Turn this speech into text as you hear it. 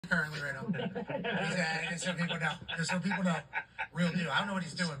currently right now. Just so people know. Just so people know. Real deal. I don't know what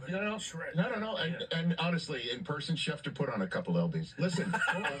he's doing, but No. And honestly, in person, Schefter put on a couple LBs. Listen.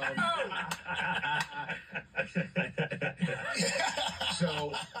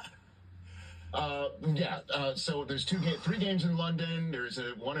 So there's three games in London. There's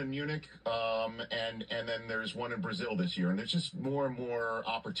one in Munich, and then there's one in Brazil this year. And there's just more and more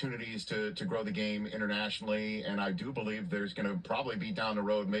opportunities to grow the game internationally. And I do believe there's going to probably be down the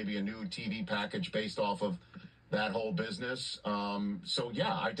road maybe a new TV package based off of that whole business.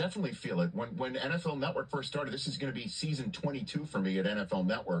 I definitely feel it. When NFL Network first started, this is going to be season 22 for me at NFL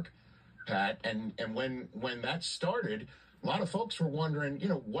Network, Pat. And when that started, a lot of folks were wondering,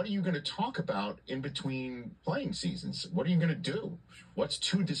 what are you going to talk about in between playing seasons? What are you going to do? What's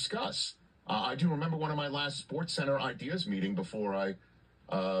to discuss? I do remember one of my last SportsCenter ideas meeting before I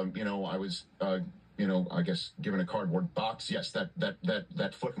was, I guess given a cardboard box. Yes,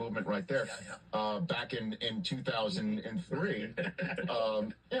 that foot movement right there. Back in 2003.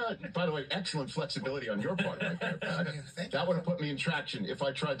 By the way, excellent flexibility on your part right there, Pat. That would have put me in traction if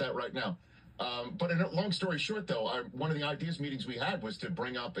I tried that right now. But in a long story short, though, one of the ideas meetings we had was to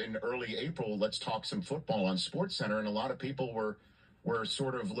bring up in early April, let's talk some football on SportsCenter. And a lot of people were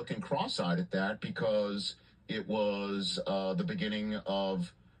sort of looking cross-eyed at that because it was the beginning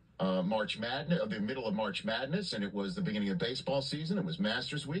of March Madness, the middle of March Madness, and it was the beginning of baseball season. It was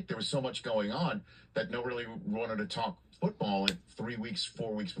Masters Week. There was so much going on that nobody wanted to talk football in 4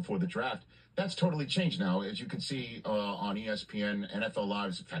 weeks before the draft. That's totally changed now. As you can see on ESPN, NFL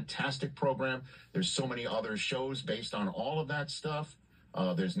Live is a fantastic program. There's so many other shows based on all of that stuff.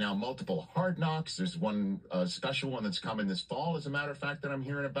 There's now multiple Hard Knocks. There's one special one that's coming this fall, as a matter of fact, that I'm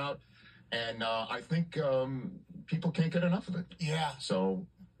hearing about. And I think people can't get enough of it. Yeah. So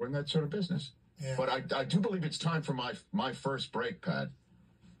we're in that sort of business. Yeah. But I do believe it's time for my first break, Pat.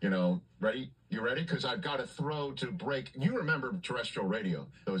 Ready? You ready? Because I've got to throw to break. You remember terrestrial radio,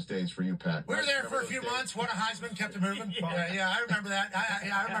 those days for you, Pat. We were there for a few months. Won a Heisman, kept it moving. Yeah, I remember that.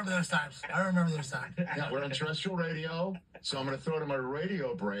 I remember those times. Yeah, we're on terrestrial radio, so I'm going to throw to my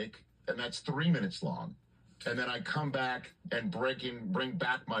radio break, and that's 3 minutes long. And then I come back and bring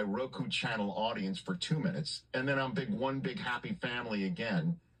back my Roku channel audience for 2 minutes. And then I'm one big happy family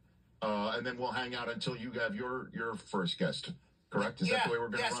again. And then we'll hang out until you have your first guest. Correct? Is that the way we're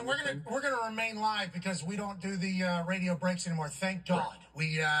going to run? Yeah, so we're going to remain live because we don't do the radio breaks anymore. Thank God. Right.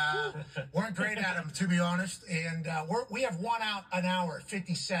 We weren't great at them, to be honest. And we have one out an hour,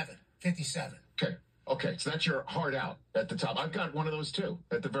 57. Okay, so that's your hard out at the top. I've got one of those too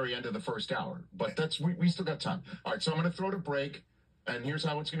at the very end of the first hour. But we still got time. All right, so I'm going to throw to break. And here's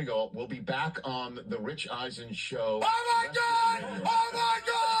how it's going to go. We'll be back on the Rich Eisen Show. Oh, my God! Oh, my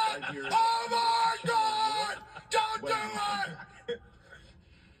God! Oh, my God! Don't do it!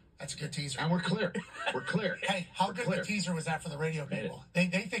 That's a good teaser. And we're clear. Hey, how good of a teaser was that for the radio people? They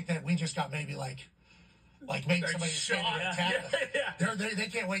think that we just got maybe like maybe somebody shot. They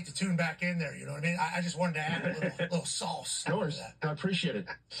can't wait to tune back in there. You know what I mean? I just wanted to add a little sauce. Of course. I appreciate it.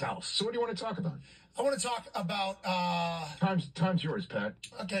 Sauce. So what do you want to talk about? I want to talk about... Time's yours, Pat.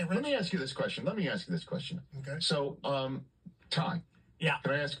 Okay, Rich. Let me ask you this question. Okay. So, Ty. Yeah.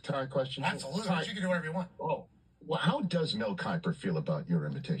 Can I ask Ty a question? Absolutely. Ty, you can do whatever you want. Oh. Well, how does Mel Kiper feel about your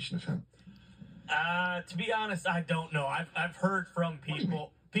invitation of him? To be honest, I don't know. I've heard from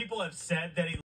people. People have said that he